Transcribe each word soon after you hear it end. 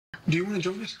Do you want to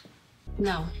join us?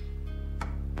 No.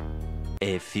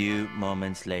 A few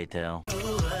moments later.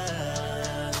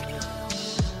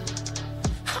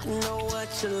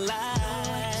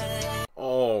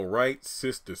 All right,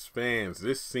 Sistas fans,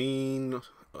 this scene,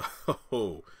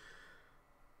 oh,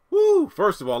 woo!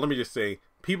 First of all, let me just say,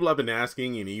 people have been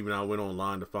asking, and even I went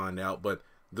online to find out, but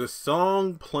the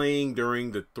song playing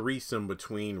during the threesome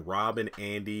between Robin,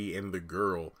 Andi, and the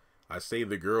girl, I say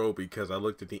the girl because I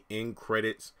looked at the end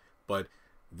credits, but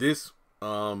this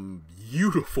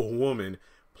beautiful woman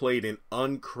played an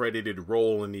uncredited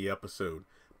role in the episode.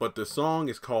 But the song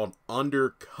is called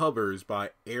Undercovers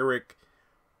by Eric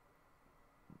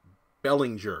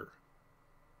Bellinger.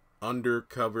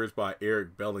 Undercovers by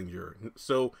Eric Bellinger.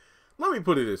 So, let me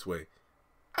put it this way.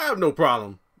 I have no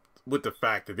problem with the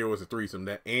fact that there was a threesome,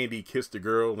 that Andi kissed a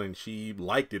girl and she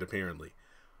liked it apparently.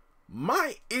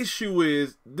 My issue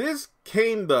is this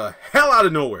came the hell out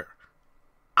of nowhere.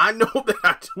 I know that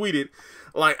I tweeted,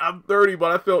 like, I'm 30,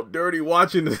 but I felt dirty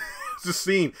watching the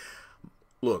scene.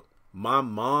 Look, my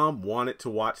mom wanted to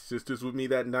watch Sistas with me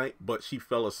that night, but she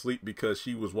fell asleep because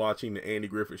she was watching the Andy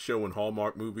Griffith Show and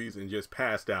Hallmark movies and just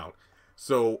passed out.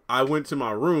 So I went to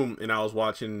my room and I was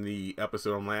watching the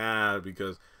episode. I'm like,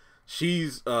 because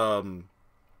she's, who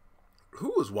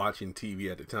was watching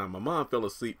TV at the time? My mom fell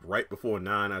asleep right before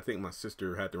 9. I think my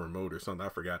sister had the remote or something. I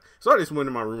forgot. So I just went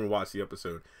in my room and watched the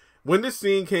episode. When this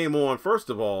scene came on, first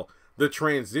of all, the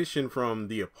transition from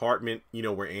the apartment, you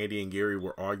know, where Andi and Gary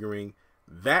were arguing,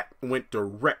 that went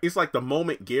direct. It's like the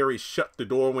moment Gary shut the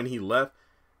door when he left,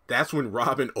 that's when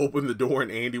Robin opened the door and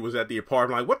Andi was at the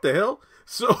apartment. Like, what the hell?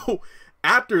 So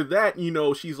after that, you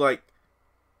know, she's like,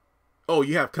 oh,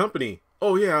 you have company.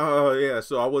 Oh, yeah, yeah.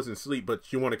 So I wasn't asleep,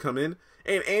 but you want to come in?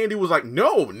 And Andi was like,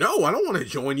 no, I don't want to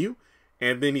join you.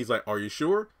 And then he's like, are you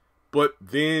sure? But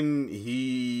then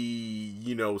he,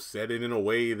 you know, said it in a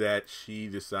way that she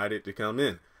decided to come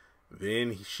in.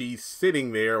 Then she's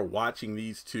sitting there watching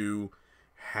these two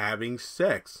having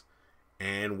sex.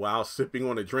 And while sipping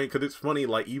on a drink, because it's funny,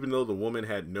 like, even though the woman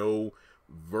had no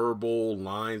verbal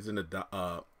lines in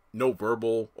the, no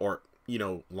verbal or, you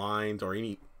know, lines or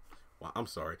any, well, I'm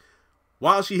sorry.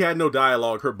 While she had no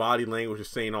dialogue, her body language was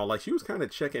saying all, like, she was kind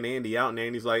of checking Andi out, and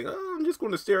Andi's like, oh, I'm just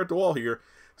going to stare at the wall here.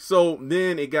 So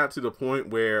then it got to the point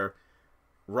where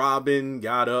Robin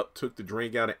got up, took the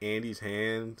drink out of Andi's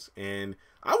hands, and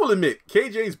I will admit,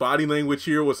 KJ's body language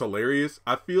here was hilarious.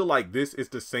 I feel like this is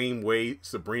the same way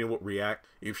Sabrina would react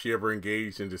if she ever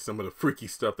engaged into some of the freaky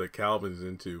stuff that Calvin's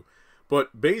into.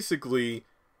 But basically,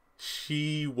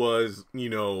 she was, you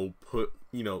know,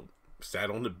 sat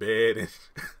on the bed, and,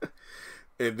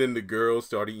 and then the girl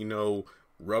started, you know,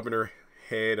 rubbing her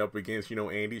head up against, you know,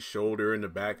 Andi's shoulder and the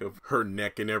back of her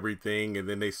neck and everything, and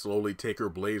then they slowly take her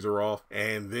blazer off,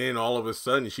 and then all of a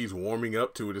sudden she's warming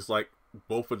up to it. It's like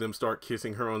both of them start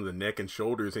kissing her on the neck and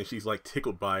shoulders, and she's like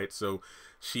tickled by it, so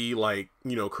she, like,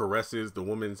 you know, caresses the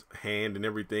woman's hand and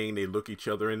everything. They look each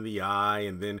other in the eye,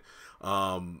 and then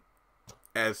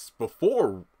as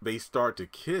before they start to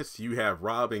kiss, you have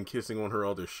Robin kissing on her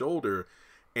other shoulder,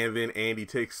 and then Andi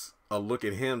takes a look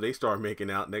at him. They start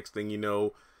making out. Next thing you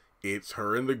know, it's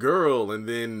her and the girl, and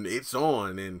then it's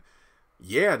on. And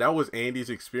yeah, that was Andi's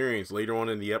experience. Later on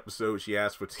in the episode, she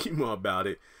asked Fatima about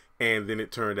it, and then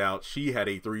it turned out she had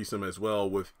a threesome as well,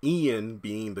 with Ian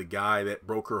being the guy that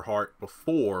broke her heart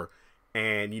before.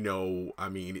 And, you know, I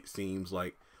mean, it seems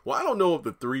like, well, I don't know if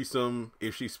the threesome,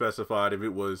 if she specified if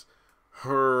it was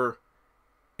her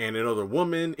and another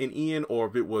woman and Ian, or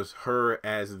if it was her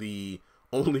as the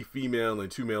only female and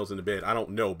 2 males in the bed. I don't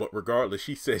know, but regardless,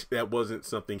 she said that wasn't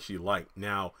something she liked.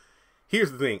 Now,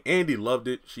 here's the thing. Andi loved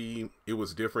it. It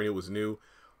was different. It was new.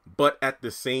 But at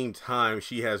the same time,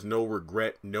 she has no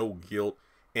regret, no guilt,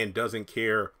 and doesn't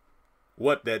care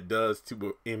what that does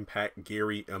to impact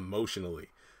Gary emotionally.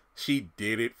 She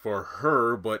did it for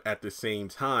her, but at the same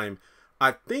time,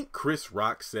 I think Chris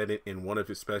Rock said it in one of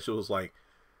his specials, like,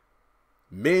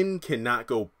 men cannot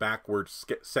go backwards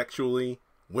sexually.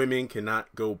 Women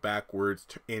cannot go backwards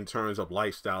in terms of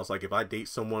lifestyles. Like, if I date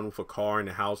someone with a car and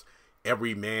a house,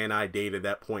 every man I date at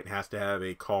that point has to have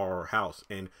a car or house.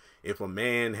 And if a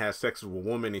man has sex with a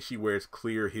woman and she wears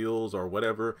clear heels or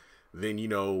whatever, then, you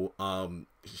know,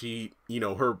 she, you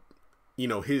know, her, you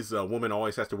know, his woman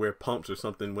always has to wear pumps or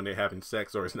something when they're having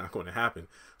sex, or it's not going to happen.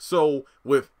 So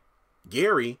with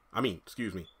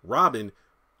Robin,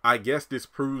 I guess this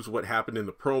proves what happened in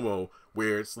the promo,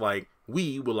 where it's like,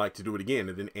 we would like to do it again.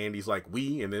 And then Andi's like,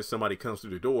 we, and then somebody comes through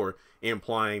the door,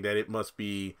 implying that it must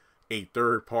be a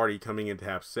third party coming in to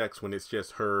have sex when it's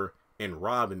just her and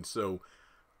Robin. So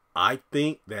I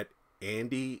think that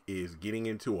Andi is getting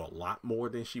into a lot more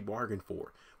than she bargained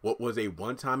for. what was a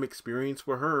one-time experience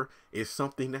for her is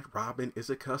something that Robin is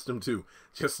accustomed to.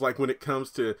 Just like when it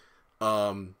comes to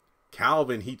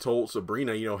Calvin, he told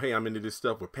Sabrina, you know, hey, I'm into this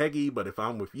stuff with Peggy, but if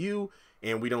I'm with you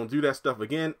and we don't do that stuff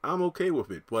again, I'm okay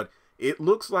with it. But it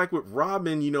looks like with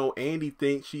Robin, you know, Andi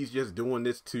thinks she's just doing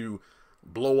this to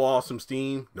blow off some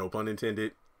steam, no pun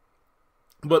intended.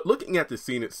 But looking at the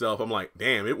scene itself, I'm like,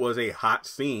 damn, it was a hot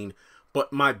scene.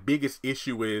 But my biggest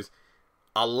issue is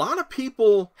a lot of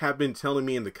people have been telling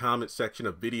me in the comment section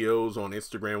of videos on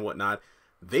Instagram and whatnot,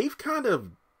 they've kind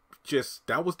of just,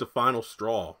 that was the final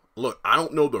straw. Look, I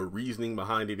don't know the reasoning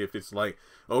behind it. If it's like,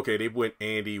 okay, they went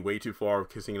Andi way too far with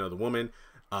kissing another woman.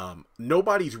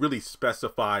 Nobody's really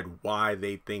specified why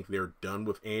they think they're done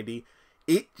with Andi.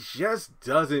 It just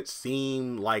doesn't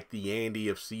seem like the Andi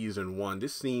of season 1.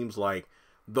 This seems like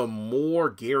the more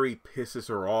Gary pisses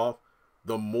her off,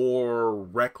 the more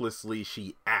recklessly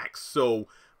she acts. So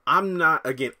I'm not,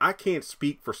 again, I can't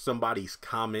speak for somebody's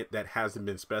comment that hasn't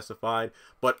been specified,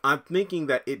 but I'm thinking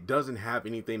that it doesn't have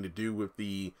anything to do with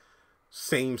the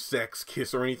same-sex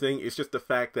kiss or anything. It's just the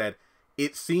fact that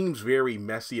it seems very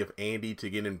messy of Andi to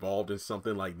get involved in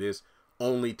something like this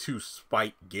only to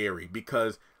spite Gary,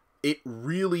 because it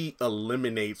really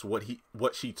eliminates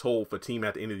what she told Fatima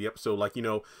at the end of the episode, like, you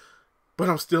know, but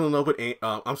I'm still in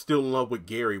love with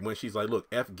Gary, when she's like, look,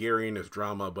 F Gary and his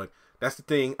drama, but that's the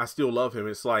thing, I still love him.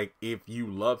 It's like, if you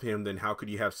love him, then how could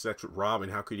you have sex with Robin?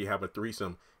 How could you have a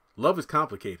threesome? Love is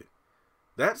complicated.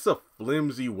 That's a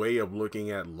flimsy way of looking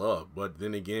at love. But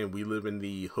then again, we live in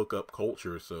the hookup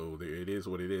culture, so it is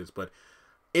what it is. But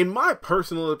in my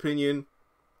personal opinion,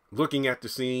 looking at the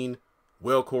scene,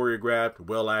 well choreographed,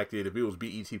 well acted. If it was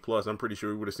BET Plus, I'm pretty sure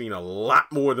we would have seen a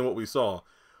lot more than what we saw.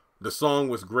 The song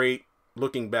was great.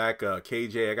 Looking back,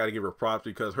 KJ, I got to give her props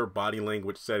because her body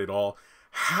language said it all.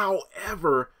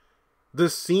 However, the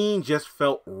scene just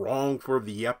felt wrong for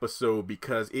the episode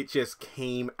because it just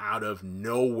came out of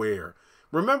nowhere.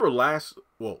 Remember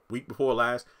week before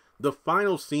last, the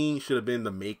final scene should have been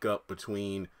the makeup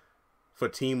between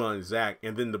Fatima and Zach,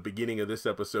 and then the beginning of this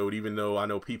episode, even though I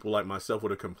know people like myself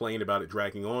would have complained about it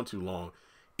dragging on too long,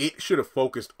 it should have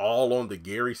focused all on the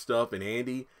Gary stuff and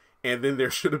Andi. And then there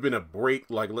should have been a break,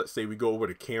 like let's say we go over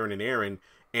to Karen and Aaron,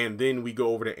 and then we go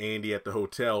over to Andi at the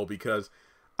hotel, because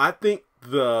I think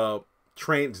the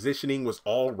transitioning was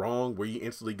all wrong, where you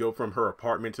instantly go from her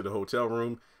apartment to the hotel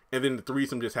room, and then the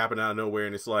threesome just happened out of nowhere,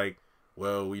 and it's like,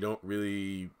 well, we don't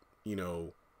really, you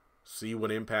know, see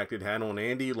what impact it had on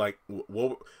Andi. Like,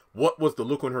 what was the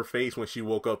look on her face when she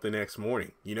woke up the next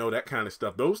morning? You know, that kind of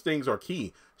stuff. Those things are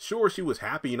key. Sure, she was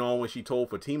happy and all when she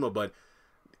told Fatima, but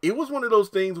it was one of those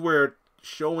things where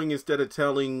showing instead of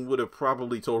telling would have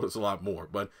probably told us a lot more.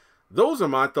 But those are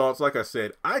my thoughts. Like I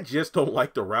said, I just don't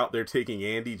like the route they're taking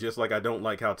Andi, just like I don't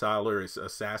like how Tyler is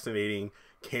assassinating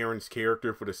Karen's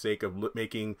character for the sake of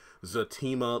making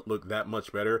Fatima look that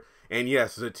much better. And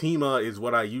yes, Fatima is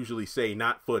what I usually say,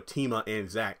 not Fatima and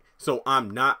Zach. So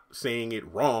I'm not saying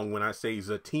it wrong when I say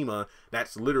Fatima.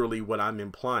 That's literally what I'm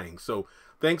implying. So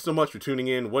thanks so much for tuning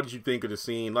in. What did you think of the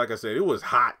scene? Like I said, it was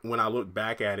hot when I looked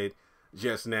back at it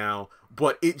just now,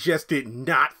 but it just did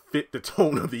not fit the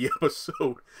tone of the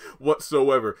episode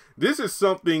whatsoever. This is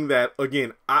something that,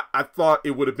 again, I thought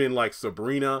it would have been like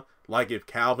Sabrina, like if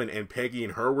Calvin and Peggy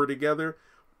and her were together.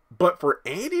 But for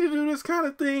Andi to do this kind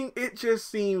of thing, it just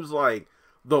seems like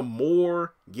the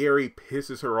more Gary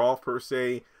pisses her off, per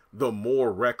se, the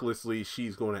more recklessly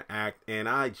she's going to act. And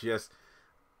I just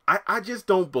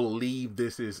don't believe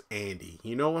this is Andi.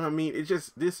 You know what I mean?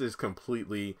 This is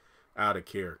completely out of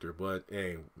character. But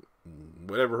hey,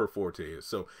 whatever her forte is.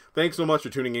 So thanks so much for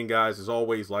tuning in, guys. As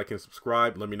always, like and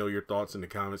subscribe. Let me know your thoughts in the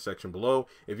comment section below.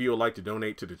 If you would like to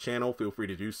donate to the channel, feel free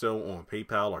to do so on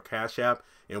PayPal or Cash App.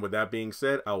 And with that being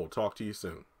said, I will talk to you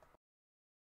soon.